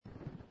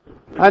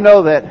I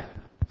know that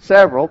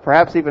several,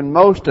 perhaps even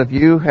most of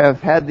you, have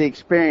had the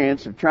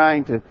experience of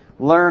trying to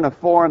learn a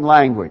foreign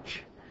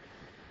language.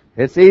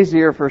 It's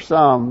easier for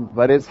some,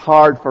 but it's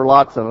hard for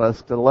lots of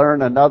us to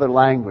learn another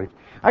language.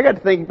 I got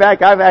to think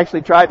back, I've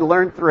actually tried to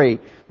learn 3.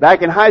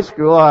 Back in high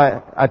school,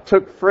 I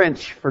took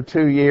French for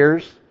 2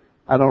 years.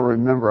 I don't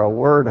remember a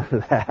word of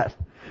that.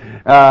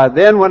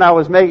 Then when I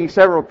was making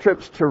several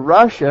trips to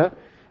Russia,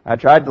 I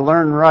tried to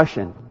learn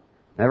Russian.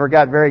 Never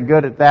got very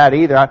good at that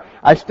either.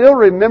 I still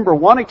remember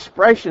one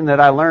expression that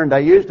I learned. I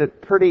used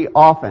it pretty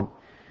often.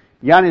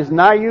 Я не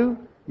знаю,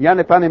 я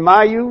не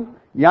понимаю,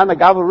 я не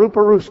говорю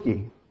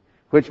по-русски.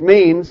 Which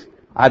means,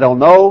 I don't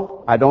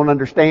know, I don't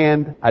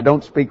understand, I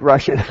don't speak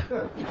Russian.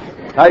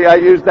 I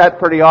use that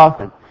pretty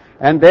often.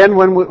 And then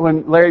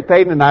when Larry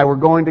Payton and I were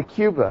going to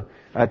Cuba,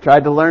 I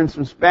tried to learn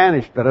some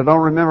Spanish, but I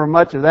don't remember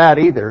much of that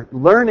either.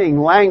 Learning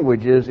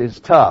languages is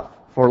tough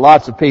for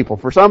lots of people.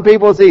 For some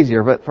people it's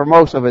easier, but for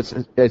most of us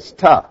it's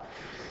tough.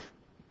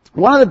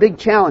 One of the big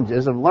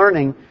challenges of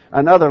learning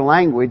another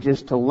language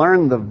is to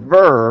learn the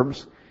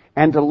verbs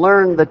and to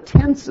learn the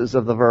tenses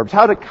of the verbs,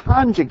 how to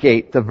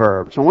conjugate the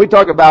verbs. When we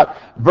talk about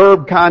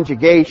verb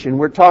conjugation,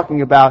 we're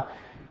talking about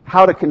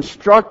how to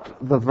construct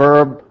the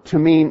verb to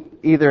mean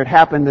either it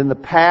happened in the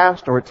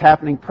past, or it's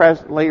happening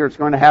presently, or it's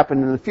going to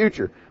happen in the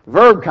future.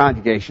 Verb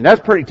conjugation,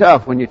 that's pretty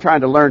tough when you're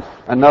trying to learn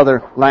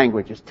another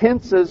language.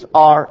 Tenses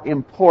are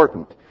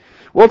important.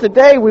 Well,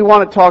 today we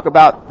want to talk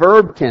about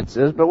verb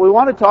tenses, but we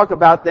want to talk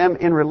about them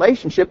in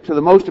relationship to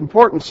the most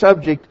important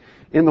subject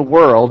in the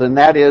world, and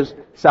that is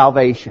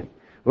salvation.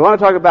 We want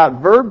to talk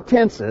about verb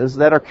tenses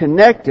that are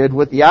connected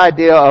with the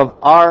idea of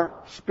our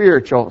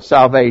spiritual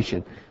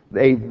salvation.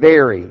 A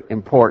very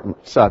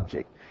important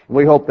subject.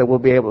 We hope that we'll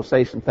be able to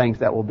say some things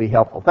that will be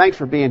helpful. Thanks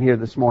for being here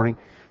this morning.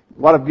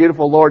 What a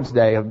beautiful Lord's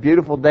Day. A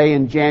beautiful day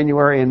in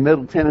January in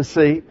Middle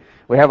Tennessee.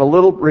 We have a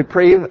little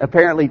reprieve,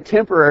 apparently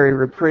temporary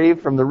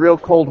reprieve from the real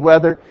cold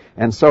weather,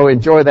 and so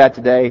enjoy that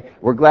today.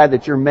 We're glad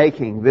that you're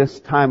making this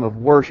time of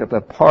worship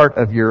a part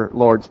of your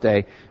Lord's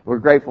Day. We're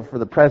grateful for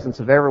the presence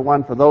of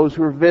everyone. For those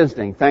who are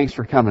visiting, thanks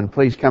for coming.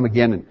 Please come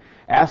again and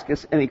ask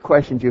us any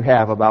questions you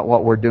have about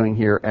what we're doing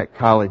here at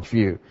College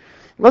View.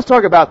 Let's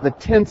talk about the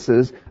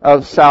tenses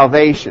of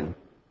salvation.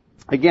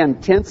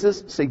 Again,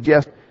 tenses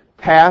suggest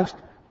past,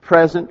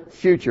 present,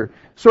 future,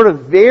 sort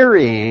of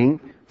varying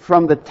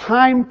from the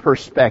time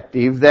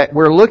perspective that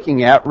we're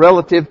looking at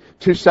relative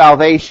to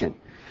salvation.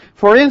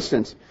 For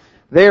instance,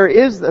 there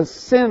is a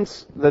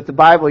sense that the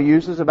Bible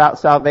uses about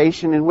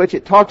salvation in which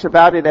it talks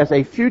about it as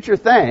a future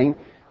thing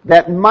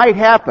that might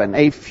happen,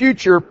 a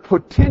future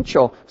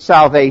potential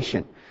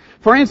salvation.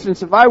 For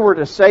instance, if I were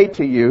to say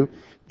to you,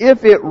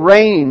 if it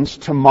rains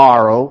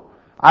tomorrow,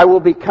 I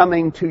will be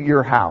coming to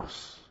your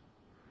house.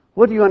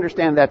 What do you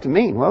understand that to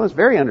mean? Well, it's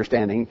very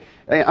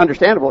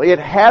understandable. It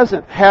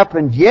hasn't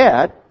happened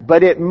yet,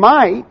 but it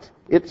might.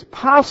 It's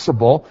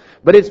possible,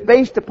 but it's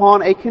based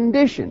upon a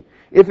condition.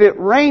 If it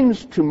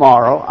rains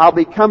tomorrow, I'll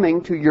be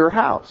coming to your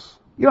house.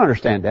 You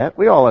understand that.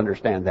 We all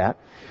understand that.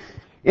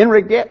 In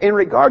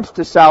regards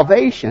to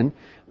salvation,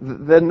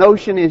 the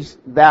notion is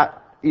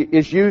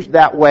used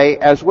that way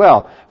as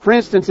well. For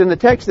instance, in the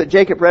text that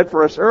Jacob read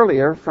for us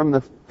earlier from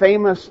the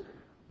famous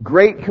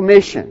Great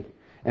Commission,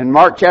 in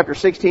Mark chapter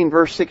 16,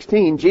 verse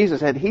 16,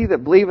 Jesus said, "He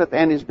that believeth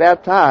and is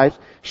baptized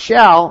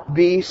shall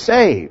be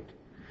saved."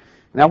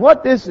 Now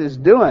what this is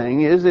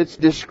doing is it's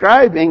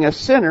describing a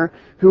sinner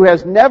who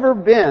has never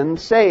been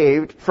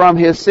saved from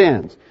his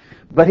sins.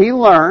 But he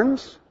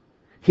learns,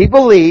 he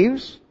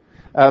believes,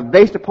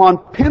 based upon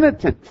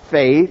penitent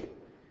faith,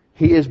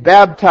 he is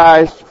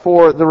baptized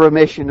for the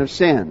remission of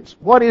sins.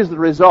 What is the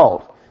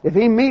result? If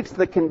he meets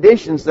the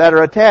conditions that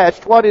are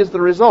attached, what is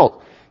the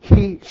result?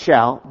 He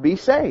shall be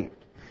saved.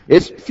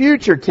 It's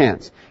future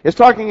tense. It's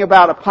talking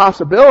about a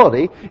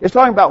possibility. It's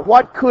talking about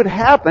what could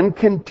happen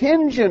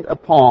contingent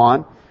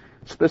upon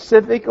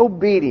specific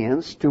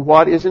obedience to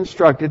what is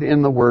instructed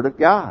in the Word of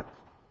God.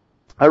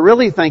 I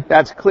really think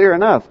that's clear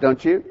enough,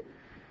 don't you?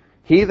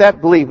 He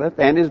that believeth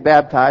and is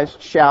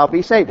baptized shall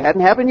be saved. It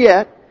hadn't happened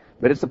yet,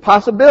 but it's a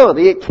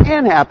possibility. It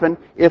can happen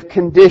if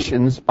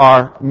conditions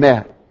are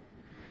met.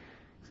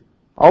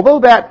 Although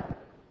that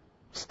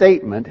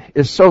statement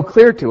is so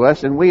clear to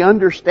us and we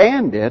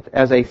understand it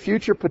as a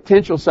future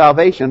potential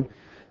salvation,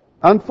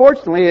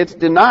 unfortunately it's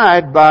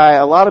denied by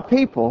a lot of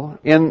people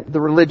in the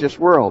religious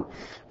world.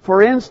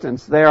 For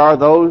instance, there are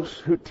those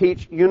who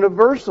teach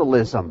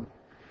universalism.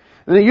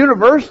 And the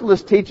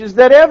universalist teaches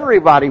that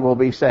everybody will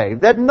be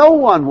saved, that no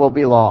one will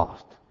be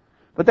lost.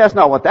 But that's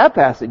not what that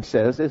passage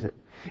says, is it?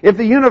 If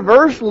the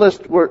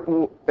universalist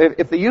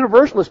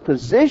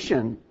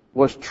position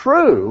was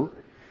true,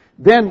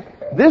 then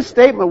this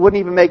statement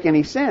wouldn't even make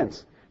any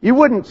sense. You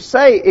wouldn't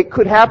say it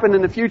could happen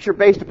in the future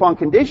based upon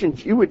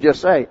conditions. You would just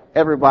say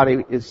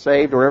everybody is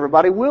saved or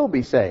everybody will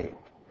be saved.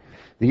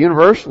 The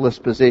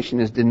universalist position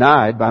is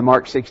denied by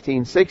Mark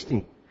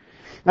 16:16.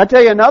 I'll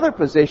tell you another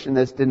position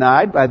that's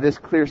denied by this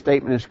clear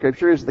statement of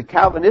Scripture is the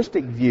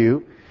Calvinistic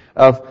view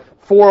of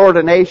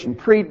foreordination,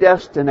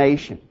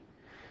 predestination.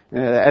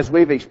 As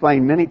we've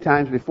explained many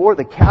times before,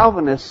 the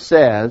Calvinist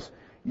says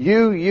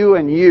you,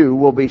 and you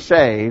will be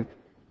saved,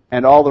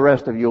 and all the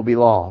rest of you will be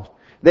lost.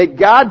 That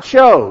God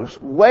chose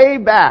way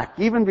back,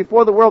 even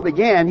before the world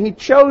began, He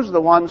chose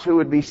the ones who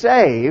would be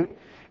saved,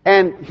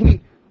 and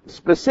He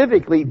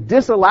specifically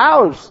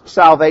disallows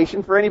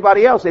salvation for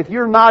anybody else. If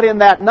you're not in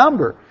that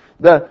number,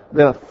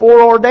 the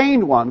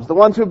foreordained ones, the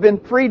ones who've been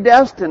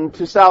predestined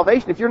to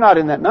salvation, if you're not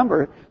in that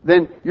number,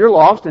 then you're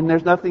lost and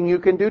there's nothing you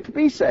can do to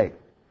be saved.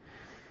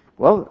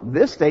 Well,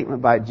 this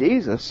statement by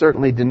Jesus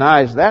certainly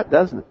denies that,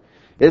 doesn't it?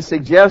 It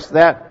suggests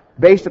that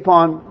based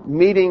upon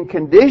meeting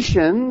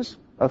conditions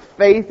of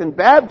faith and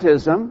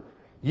baptism,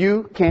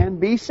 you can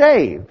be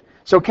saved.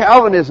 So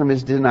Calvinism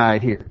is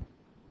denied here.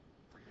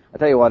 I'll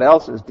tell you what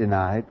else is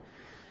denied,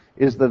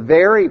 is the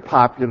very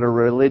popular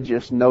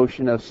religious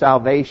notion of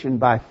salvation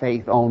by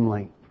faith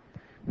only.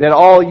 That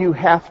all you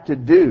have to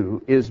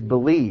do is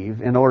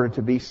believe in order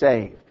to be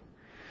saved.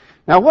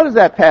 Now what does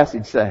that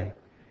passage say?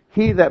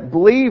 He that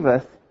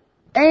believeth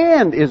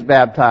and is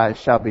baptized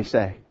shall be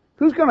saved.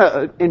 Who's going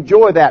to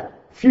enjoy that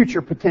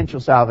future potential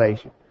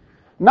salvation?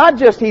 Not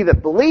just he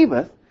that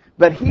believeth,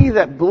 but he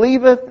that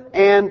believeth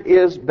and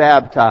is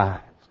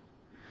baptized.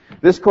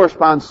 This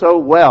corresponds so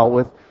well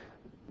with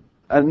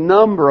a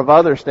number of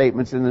other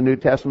statements in the New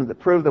Testament that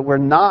prove that we're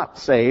not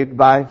saved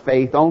by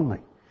faith only.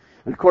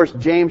 And of course,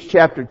 James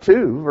chapter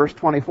 2, verse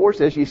 24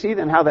 says, you see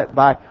then how that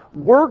by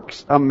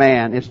works a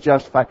man is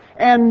justified,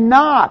 and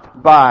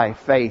not by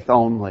faith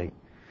only.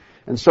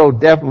 And so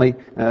definitely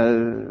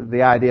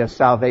the idea of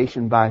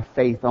salvation by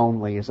faith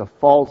only is a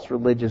false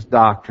religious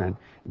doctrine.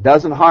 It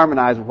doesn't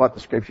harmonize with what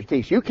the Scriptures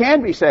teach. You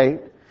can be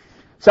saved.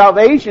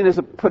 Salvation is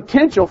a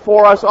potential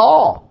for us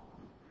all.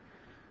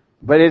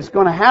 But it's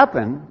going to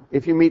happen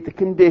if you meet the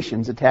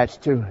conditions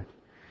attached to it.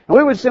 And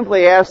we would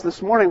simply ask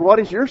this morning, what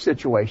is your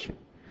situation?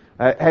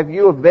 Have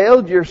you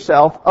availed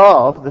yourself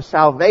of the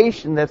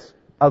salvation that's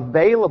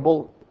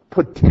available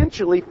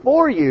potentially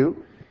for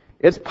you?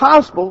 It's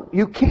possible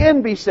you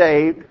can be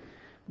saved,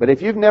 but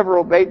if you've never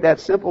obeyed that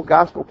simple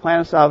gospel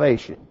plan of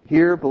salvation,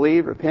 hear,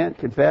 believe, repent,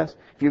 confess,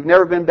 if you've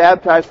never been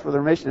baptized for the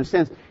remission of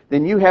sins,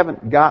 then you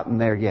haven't gotten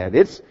there yet.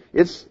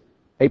 It's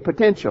a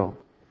potential.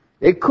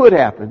 It could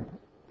happen.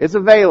 It's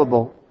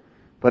available.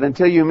 But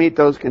until you meet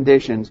those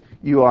conditions,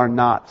 you are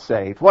not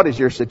saved. What is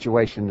your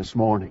situation this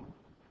morning?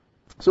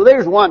 So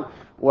there's one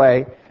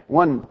way,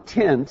 one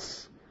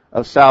tense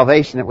of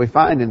salvation that we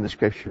find in the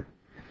Scripture.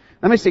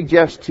 Let me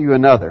suggest to you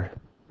another.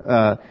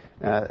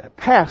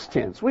 Past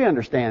tense. We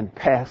understand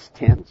past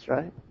tense,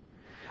 right?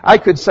 I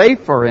could say,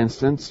 for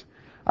instance,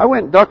 I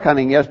went duck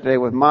hunting yesterday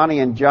with Monty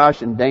and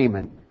Josh and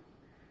Damon,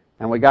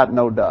 and we got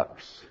no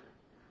ducks.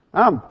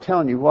 I'm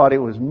telling you what, it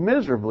was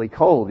miserably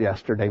cold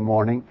yesterday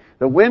morning.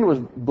 The wind was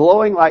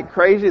blowing like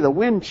crazy. The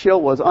wind chill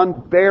was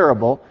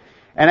unbearable.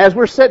 And as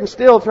we're sitting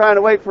still trying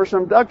to wait for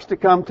some ducks to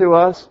come to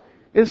us,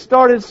 it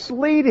started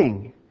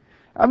sleeting.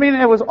 I mean,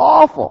 it was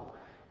awful.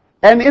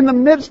 And in the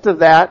midst of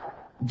that,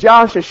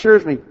 Josh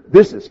assures me,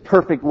 this is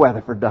perfect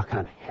weather for duck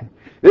hunting.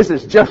 This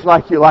is just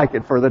like you like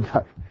it for the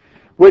duck.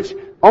 Which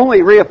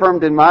only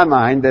reaffirmed in my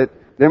mind that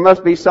there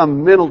must be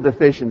some mental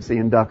deficiency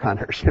in duck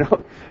hunters. You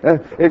know,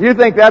 if you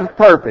think that's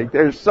perfect,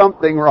 there's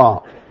something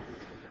wrong.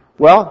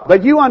 Well,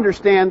 but you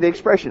understand the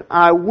expression,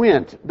 I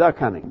went duck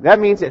hunting. That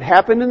means it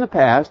happened in the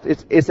past.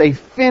 It's a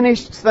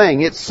finished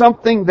thing. It's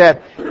something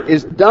that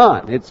is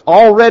done. It's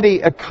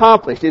already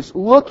accomplished. It's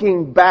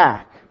looking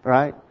back,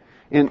 right,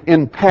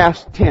 in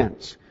past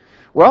tense.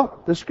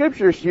 Well, the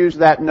Scriptures use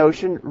that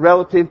notion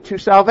relative to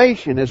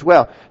salvation as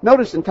well.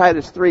 Notice in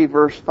Titus 3,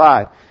 verse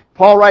 5,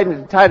 Paul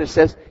writing to Titus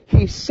says,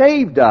 He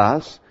saved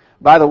us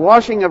by the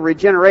washing of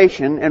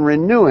regeneration and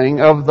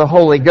renewing of the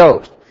Holy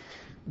Ghost.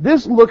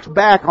 This looks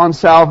back on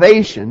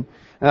salvation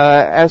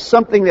as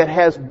something that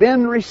has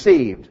been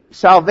received.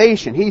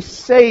 Salvation. He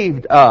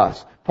saved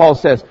us. Paul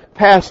says,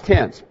 past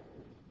tense.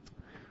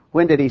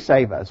 When did He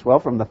save us? Well,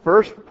 from the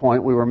first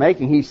point we were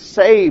making, He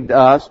saved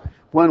us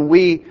when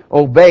we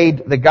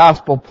obeyed the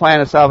gospel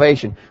plan of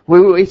salvation.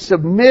 We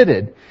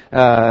submitted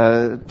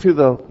to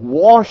the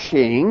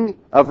washing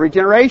of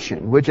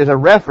regeneration, which is a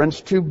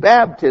reference to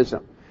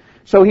baptism.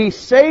 So He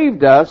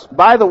saved us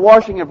by the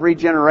washing of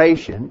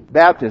regeneration,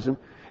 baptism,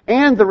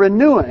 and the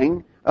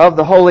renewing of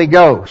the Holy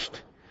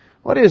Ghost.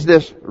 What is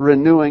this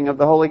renewing of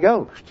the Holy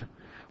Ghost?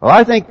 Well,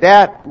 I think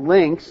that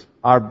links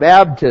our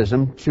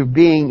baptism to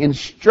being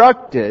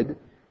instructed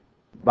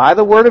by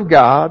the Word of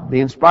God, the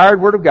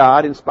inspired Word of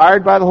God,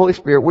 inspired by the Holy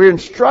Spirit. We're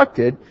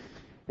instructed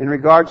in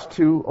regards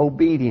to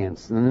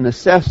obedience and the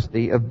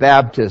necessity of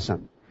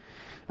baptism.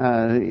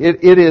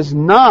 It is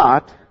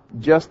not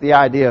just the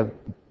idea of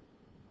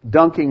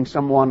dunking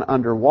someone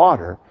under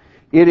water.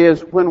 It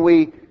is when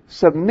we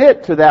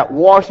submit to that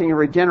washing and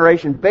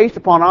regeneration based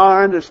upon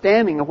our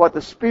understanding of what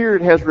the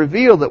Spirit has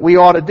revealed that we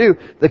ought to do,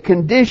 the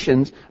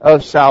conditions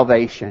of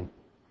salvation.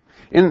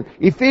 In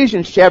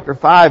Ephesians chapter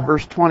 5,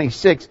 verse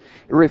 26,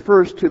 it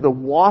refers to the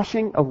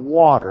washing of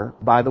water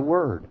by the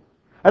Word.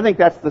 I think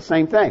that's the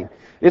same thing.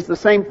 It's the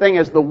same thing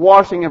as the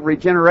washing of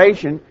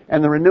regeneration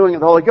and the renewing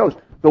of the Holy Ghost.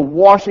 The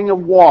washing of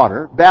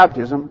water,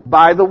 baptism,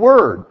 by the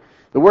Word.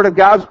 The Word of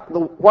God is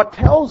what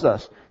tells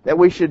us that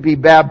we should be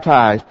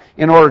baptized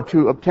in order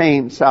to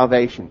obtain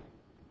salvation.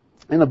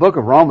 In the book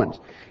of Romans,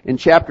 in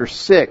chapter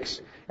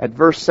 6, at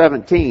verse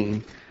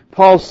 17,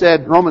 Paul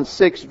said, Romans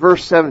 6,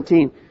 verse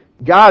 17,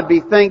 God be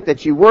thanked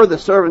that you were the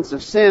servants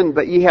of sin,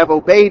 but ye have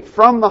obeyed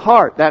from the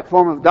heart that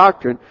form of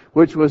doctrine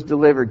which was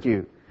delivered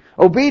you.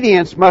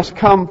 Obedience must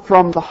come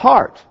from the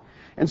heart.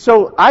 And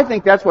so I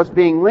think that's what's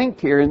being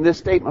linked here in this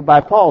statement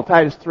by Paul,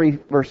 Titus 3,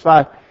 verse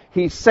 5.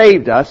 He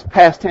saved us,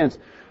 past tense,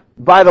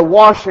 by the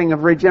washing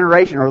of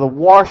regeneration, or the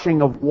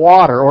washing of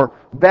water, or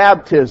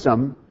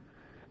baptism,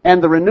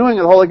 and the renewing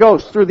of the Holy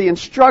Ghost through the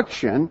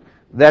instruction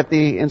that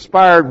the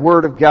inspired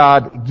Word of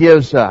God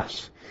gives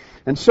us.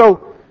 And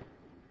so,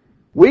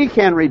 we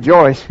can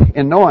rejoice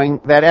in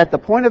knowing that at the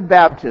point of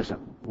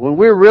baptism, when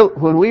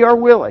we are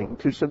willing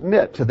to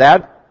submit to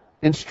that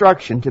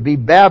instruction to be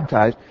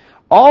baptized,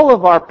 all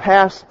of our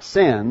past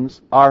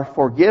sins are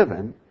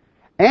forgiven.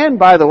 And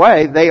by the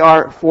way, they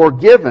are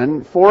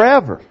forgiven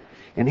forever.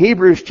 In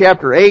Hebrews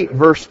chapter 8,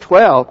 verse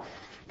 12,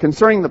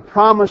 concerning the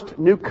promised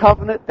new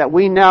covenant that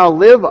we now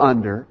live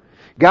under,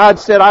 God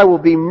said, I will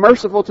be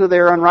merciful to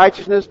their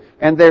unrighteousness,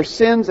 and their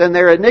sins and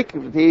their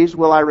iniquities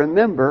will I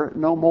remember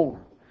no more.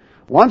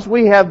 Once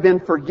we have been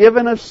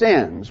forgiven of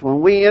sins,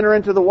 when we enter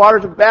into the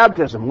waters of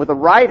baptism with a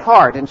right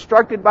heart,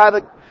 instructed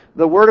by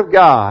the Word of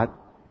God,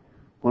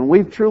 when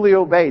we've truly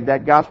obeyed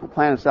that gospel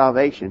plan of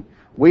salvation,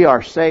 we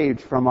are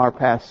saved from our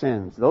past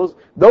sins.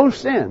 Those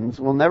sins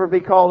will never be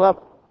called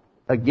up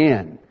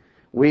again.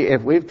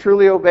 If we've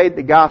truly obeyed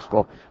the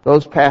gospel,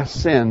 those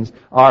past sins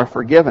are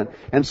forgiven.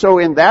 And so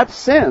in that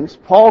sense,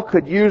 Paul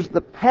could use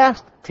the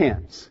past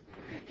tense.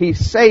 He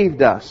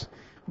saved us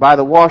by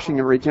the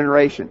washing of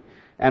regeneration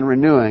and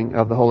renewing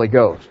of the Holy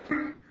Ghost.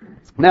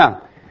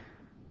 Now,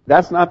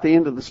 that's not the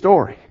end of the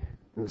story.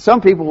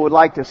 Some people would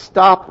like to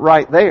stop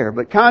right there,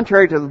 but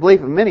contrary to the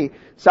belief of many,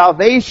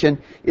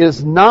 salvation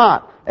is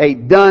not a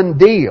done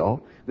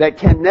deal that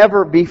can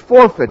never be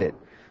forfeited.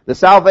 The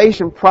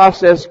salvation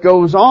process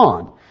goes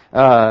on.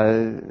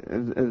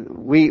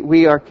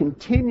 We are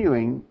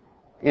continuing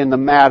in the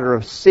matter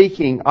of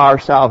seeking our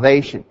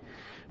salvation.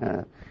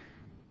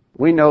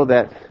 We know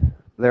that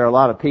there are a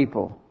lot of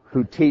people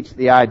who teach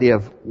the idea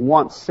of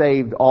once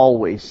saved,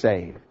 always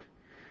saved.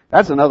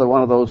 That's another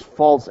one of those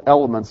false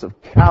elements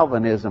of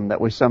Calvinism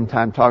that we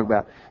sometimes talk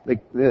about.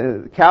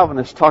 The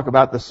Calvinists talk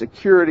about the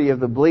security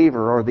of the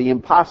believer, or the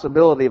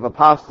impossibility of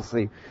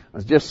apostasy.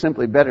 It's just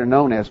simply better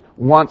known as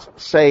once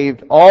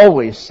saved,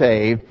 always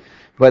saved.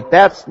 But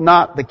that's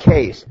not the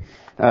case.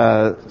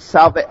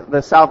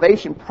 The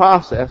salvation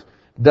process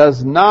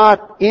does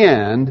not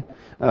end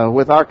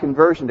with our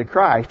conversion to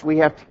Christ. We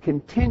have to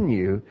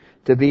continue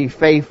to be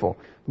faithful.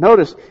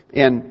 Notice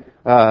in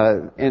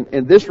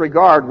this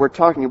regard, we're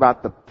talking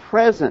about the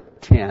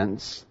present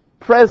tense,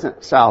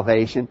 present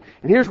salvation.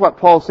 And here's what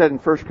Paul said in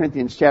 1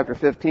 Corinthians chapter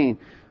 15,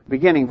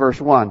 beginning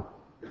verse 1.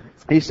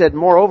 He said,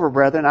 Moreover,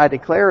 brethren, I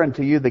declare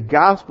unto you the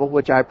gospel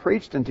which I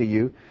preached unto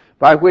you,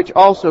 by which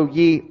also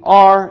ye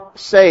are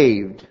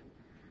saved.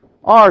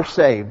 Are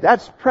saved.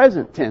 That's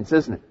present tense,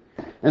 isn't it?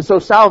 And so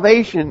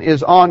salvation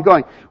is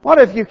ongoing. What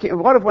if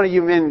one of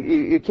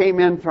you came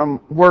in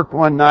from work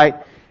one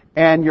night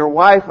and your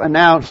wife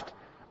announced,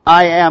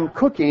 I am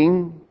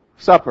cooking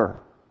supper.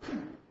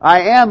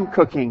 I am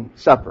cooking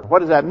supper. What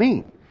does that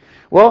mean?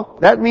 Well,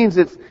 that means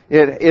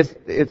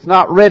it's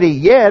not ready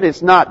yet.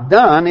 It's not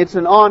done. It's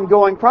an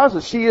ongoing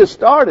process. She has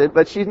started,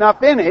 but she's not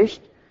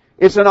finished.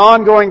 It's an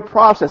ongoing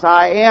process.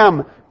 I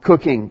am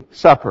cooking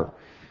supper.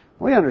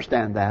 We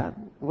understand that.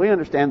 We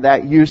understand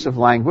that use of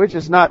language.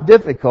 It's not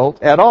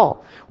difficult at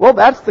all. Well,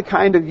 that's the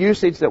kind of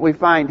usage that we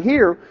find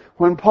here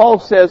when Paul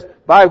says,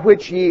 by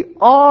which ye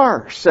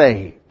are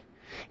saved.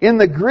 In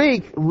the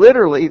Greek,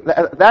 literally,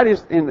 that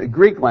is in the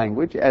Greek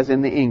language, as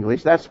in the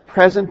English, that's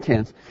present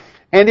tense.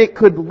 And it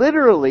could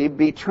literally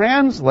be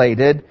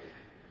translated,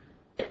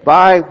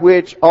 by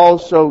which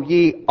also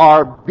ye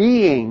are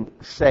being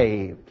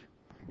saved.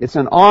 It's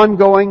an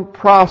ongoing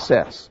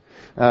process.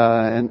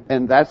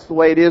 And that's the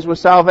way it is with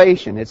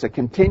salvation. It's a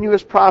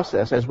continuous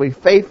process as we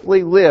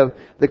faithfully live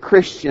the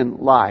Christian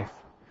life.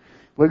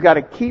 We've got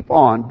to keep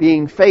on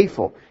being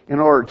faithful in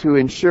order to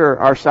ensure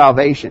our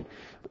salvation.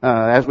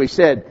 As we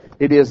said,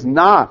 it is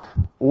not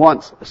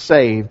once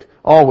saved,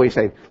 always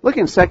saved. Look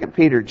in 2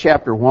 Peter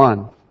chapter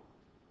 1.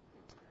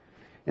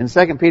 In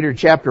 2 Peter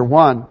chapter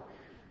 1,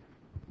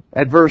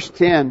 at verse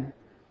 10,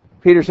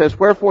 Peter says,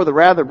 Wherefore the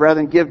rather,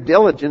 brethren, give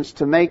diligence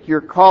to make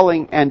your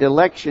calling and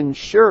election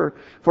sure.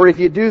 For if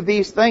you do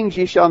these things,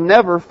 ye shall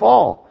never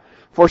fall.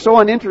 For so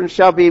an entrance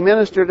shall be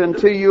ministered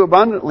unto you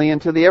abundantly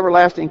into the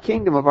everlasting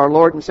kingdom of our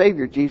Lord and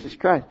Savior, Jesus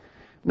Christ.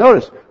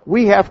 Notice,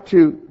 we have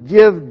to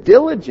give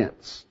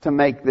diligence to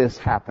make this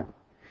happen.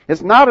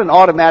 It's not an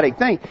automatic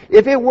thing.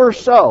 If it were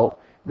so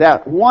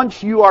that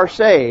once you are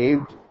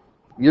saved,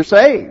 you're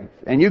saved,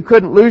 and you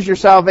couldn't lose your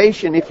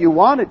salvation if you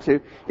wanted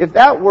to, if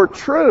that were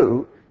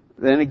true,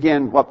 then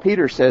again, what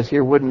Peter says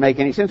here wouldn't make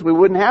any sense. We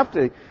wouldn't have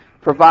to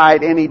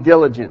provide any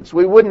diligence.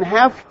 We wouldn't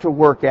have to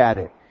work at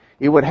it.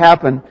 It would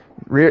happen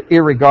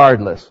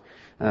irregardless.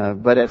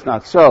 but it's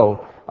not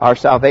so. Our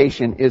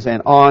salvation is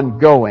an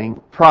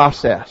ongoing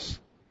process.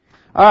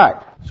 All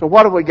right, so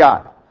what have we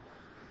got?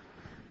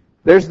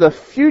 There's the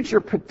future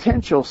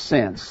potential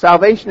sense.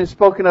 Salvation is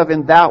spoken of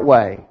in that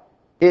way.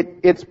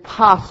 It's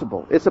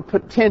possible. It's a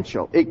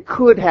potential. It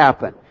could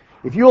happen.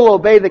 If you will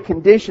obey the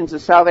conditions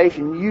of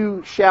salvation,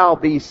 you shall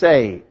be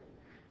saved.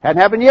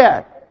 Hadn't happened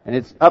yet, and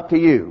it's up to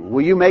you.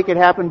 Will you make it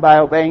happen by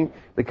obeying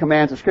the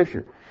commands of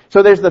Scripture?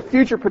 So there's the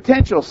future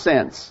potential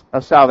sense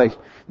of salvation.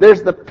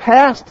 There's the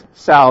past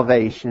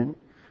salvation.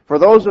 For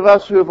those of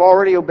us who have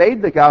already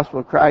obeyed the gospel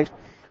of Christ,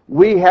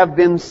 we have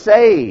been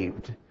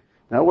saved.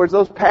 In other words,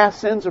 those past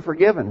sins are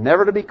forgiven,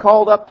 never to be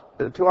called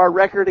up to our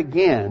record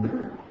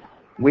again.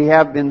 We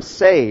have been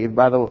saved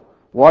by the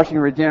washing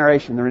of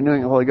regeneration, the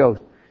renewing of the Holy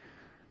Ghost.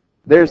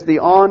 There's the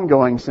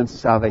ongoing sense of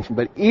salvation.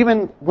 But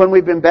even when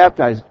we've been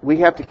baptized, we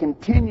have to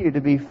continue to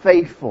be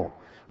faithful.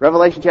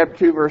 Revelation chapter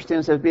 2 verse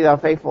 10 says, "Be thou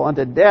faithful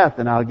unto death,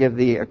 and I'll give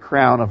thee a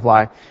crown of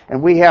life."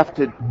 And we have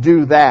to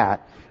do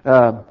that.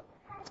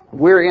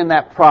 We're in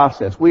that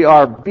process. We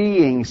are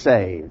being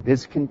saved.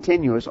 It's a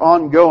continuous,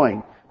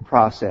 ongoing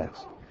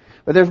process.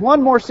 But there's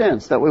one more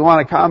sense that we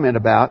want to comment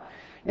about,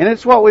 and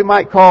it's what we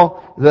might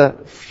call the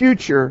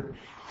future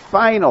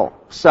final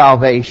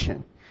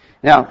salvation.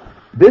 Now,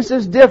 this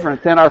is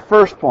different than our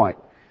first point.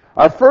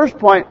 Our first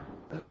point,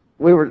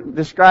 we were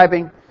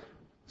describing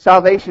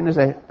salvation as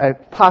a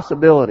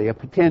possibility, a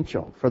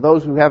potential for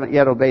those who haven't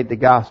yet obeyed the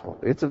gospel.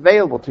 It's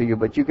available to you,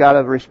 but you've got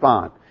to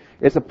respond.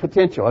 It's a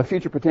potential, a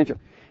future potential.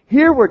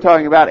 Here we're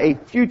talking about a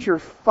future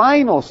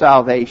final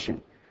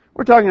salvation.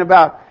 We're talking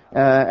about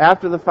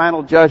after the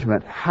final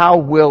judgment, how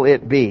will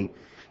it be?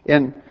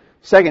 In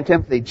 2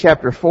 Timothy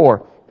chapter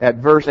 4 at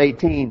verse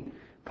 18,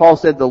 Paul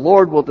said, "The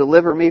Lord will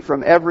deliver me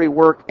from every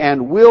work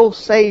and will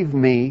save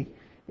me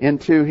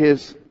unto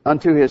his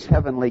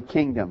heavenly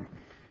kingdom."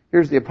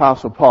 Here's the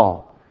Apostle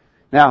Paul.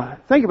 Now,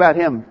 think about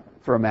him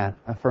for a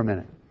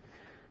minute.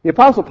 The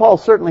Apostle Paul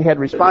certainly had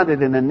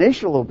responded in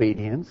initial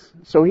obedience,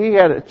 so he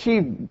had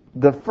achieved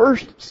the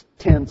first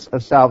tense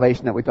of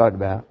salvation that we talked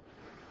about.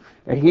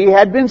 He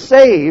had been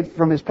saved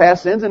from his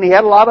past sins, and he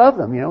had a lot of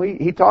them. You know,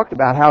 he talked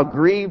about how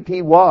grieved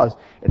he was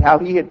and how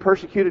he had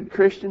persecuted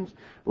Christians,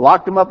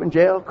 locked them up in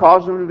jail,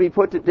 caused them to be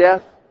put to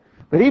death.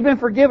 But he'd been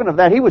forgiven of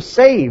that. He was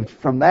saved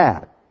from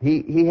that.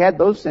 He had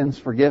those sins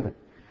forgiven.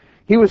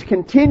 He was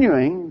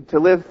continuing to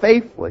live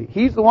faithfully.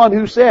 He's the one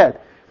who said,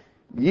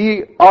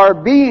 "Ye are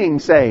being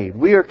saved."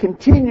 We are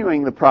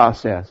continuing the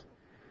process.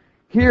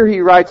 Here he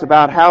writes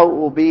about how it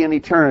will be in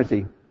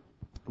eternity.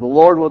 "The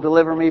Lord will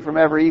deliver me from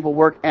every evil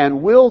work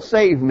and will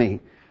save me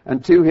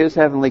unto his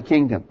heavenly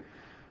kingdom."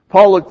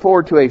 Paul looked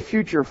forward to a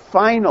future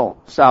final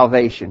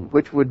salvation,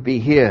 which would be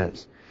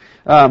his.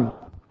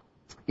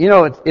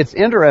 It's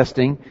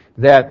interesting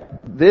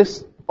that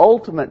this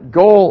ultimate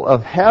goal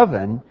of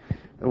heaven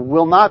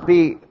will not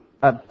be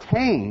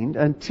obtained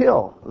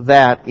until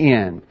that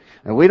end.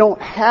 And we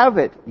don't have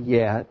it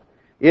yet.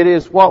 It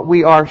is what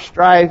we are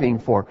striving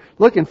for.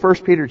 Look in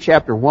 1 Peter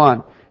chapter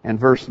 1 and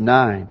verse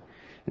 9.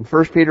 In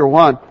 1 Peter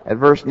 1 at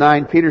verse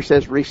 9, Peter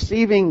says,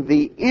 "Receiving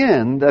the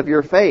end of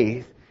your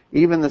faith,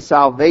 even the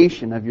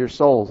salvation of your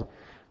souls."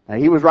 Now,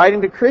 he was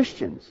writing to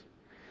Christians.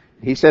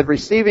 He said,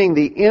 "Receiving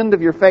the end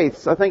of your faith."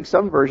 So I think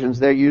some versions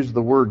there use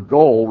the word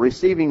goal.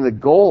 Receiving the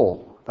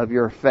goal of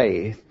your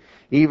faith,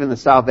 even the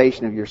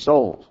salvation of your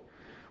souls.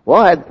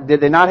 Well,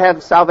 did they not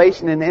have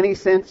salvation in any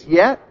sense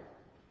yet?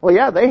 Well,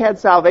 yeah, they had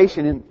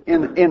salvation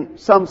in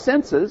some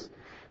senses.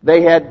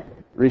 They had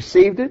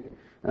received it.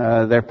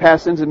 Their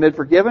past sins had been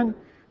forgiven.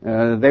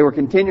 They were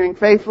continuing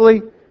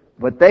faithfully,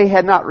 but they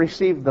had not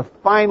received the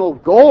final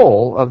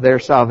goal of their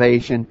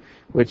salvation,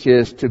 which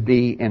is to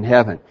be in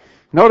heaven.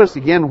 Notice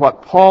again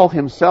what Paul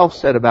himself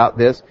said about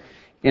this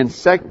in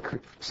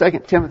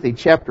 2 Timothy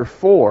chapter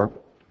 4.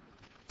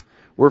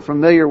 We're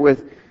familiar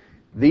with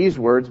these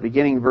words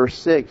beginning verse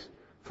 6.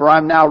 "For I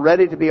am now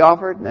ready to be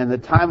offered, and the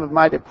time of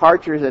my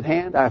departure is at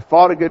hand. I have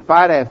fought a good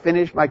fight. I have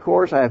finished my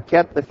course. I have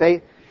kept the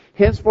faith.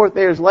 Henceforth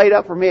there is laid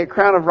up for me a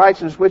crown of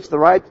righteousness, which the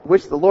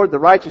Lord, the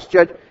righteous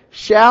judge,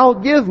 shall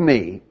give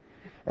me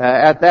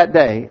at that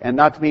day, and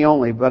not to me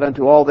only, but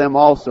unto all them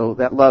also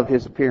that love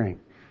his appearing."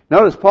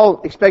 Notice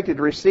Paul expected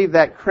to receive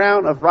that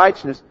crown of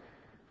righteousness.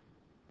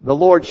 The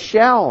Lord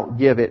shall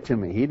give it to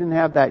me. He didn't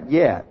have that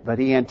yet, but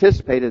he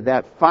anticipated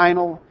that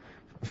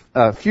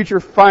future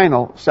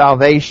final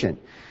salvation.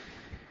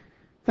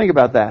 Think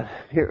about that.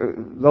 Here,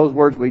 those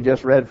words we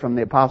just read from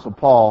the Apostle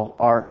Paul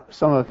are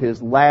some of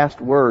his last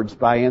words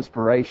by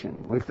inspiration.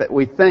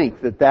 We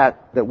think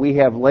that we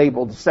have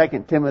labeled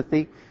 2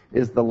 Timothy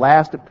is the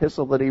last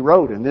epistle that he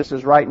wrote, and this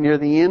is right near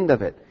the end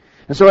of it.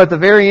 And so at the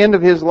very end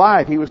of his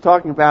life, he was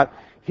talking about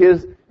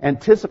his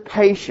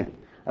anticipation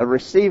of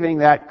receiving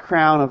that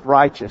crown of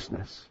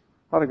righteousness.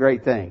 What a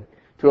great thing,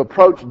 to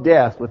approach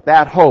death with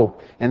that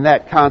hope and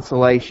that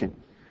consolation.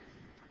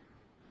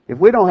 If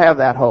we don't have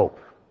that hope,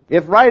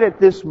 if right at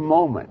this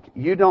moment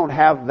you don't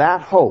have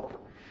that hope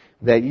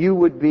that you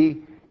would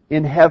be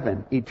in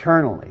heaven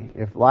eternally,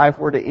 if life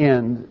were to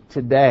end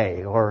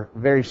today or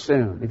very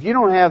soon, if you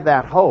don't have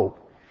that hope,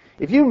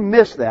 If you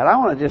miss that, I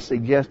want to just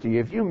suggest to you,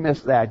 if you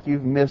miss that,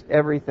 you've missed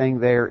everything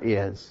there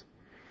is.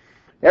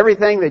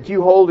 Everything that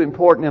you hold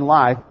important in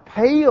life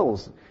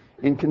pales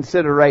in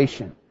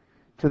consideration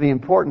to the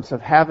importance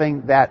of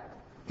having that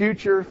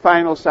future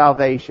final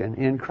salvation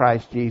in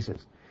Christ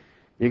Jesus.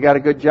 You got a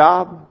good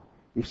job?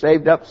 You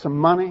saved up some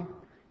money?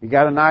 You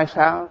got a nice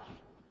house?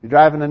 You're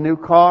driving a new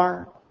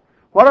car?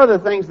 What are the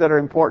things that are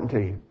important to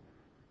you?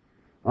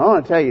 I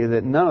want to tell you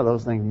that none of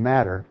those things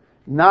matter.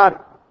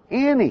 Not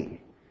any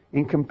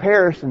in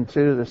comparison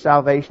to the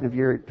salvation of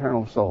your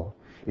eternal soul.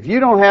 If you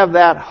don't have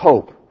that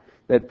hope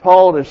that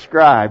Paul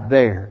described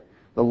there,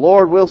 the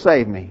Lord will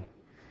save me.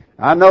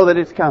 I know that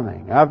it's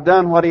coming. I've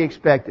done what He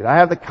expected. I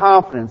have the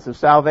confidence of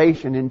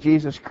salvation in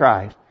Jesus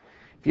Christ.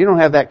 If you don't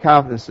have that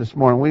confidence this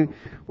morning,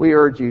 we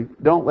urge you,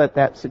 don't let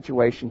that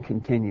situation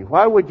continue.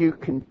 Why would you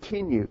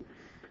continue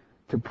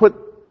to put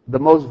the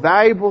most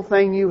valuable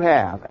thing you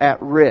have at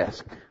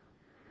risk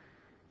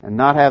and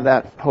not have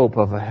that hope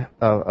of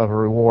a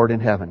reward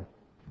in heaven?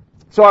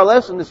 So our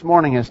lesson this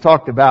morning has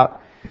talked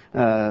about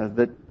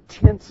the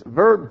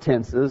verb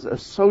tenses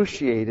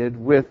associated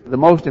with the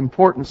most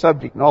important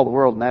subject in all the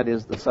world, and that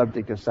is the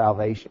subject of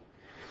salvation.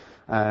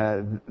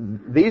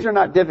 These are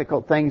not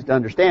difficult things to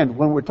understand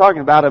when we're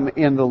talking about them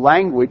in the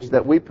language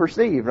that we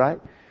perceive,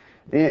 right?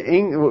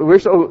 We're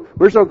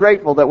so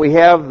grateful that we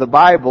have the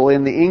Bible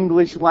in the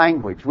English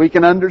language. We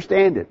can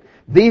understand it.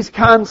 These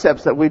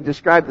concepts that we've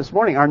described this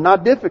morning are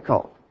not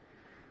difficult.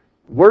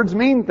 Words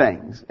mean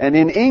things, and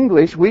in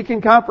English we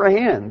can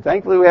comprehend.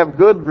 Thankfully we have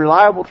good,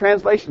 reliable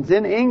translations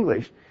in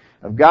English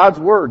of God's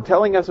Word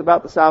telling us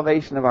about the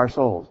salvation of our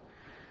souls.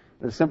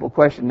 The simple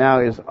question now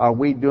is, are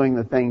we doing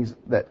the things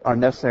that are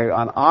necessary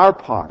on our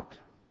part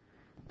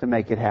to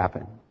make it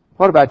happen?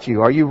 What about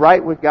you? Are you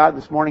right with God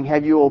this morning?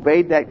 Have you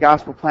obeyed that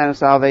gospel plan of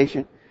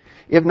salvation?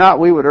 If not,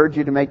 we would urge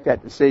you to make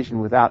that decision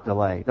without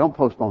delay. Don't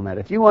postpone that.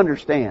 If you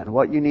understand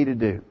what you need to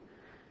do,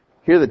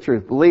 hear the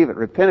truth, believe it,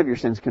 repent of your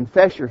sins,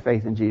 confess your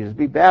faith in Jesus,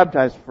 be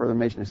baptized for the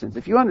remission of sins.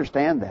 If you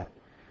understand that,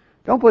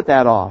 don't put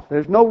that off.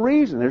 There's no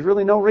reason. There's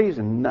really no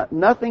reason.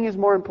 Nothing is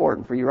more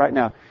important for you right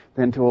now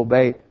than to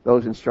obey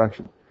those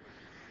instructions.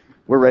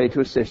 We're ready to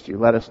assist you.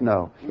 Let us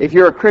know. If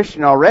you're a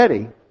Christian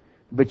already,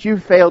 but you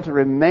fail to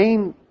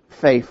remain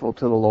faithful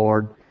to the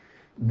Lord,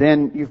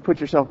 then you've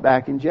put yourself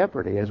back in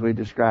jeopardy, as we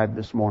described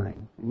this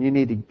morning. And you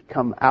need to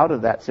come out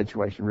of that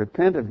situation.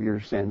 Repent of your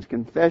sins.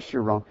 Confess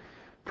your wrong.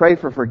 Pray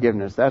for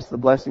forgiveness. That's the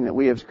blessing that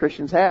we as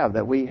Christians have,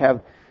 that we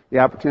have the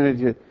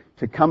opportunity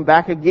to come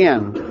back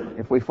again,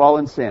 if we fall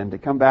in sin, to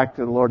come back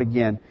to the Lord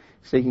again,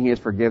 seeking His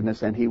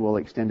forgiveness, and He will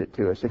extend it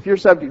to us. If you're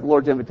subject to the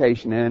Lord's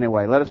invitation in any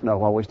way, let us know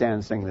while we stand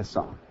and sing this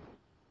song.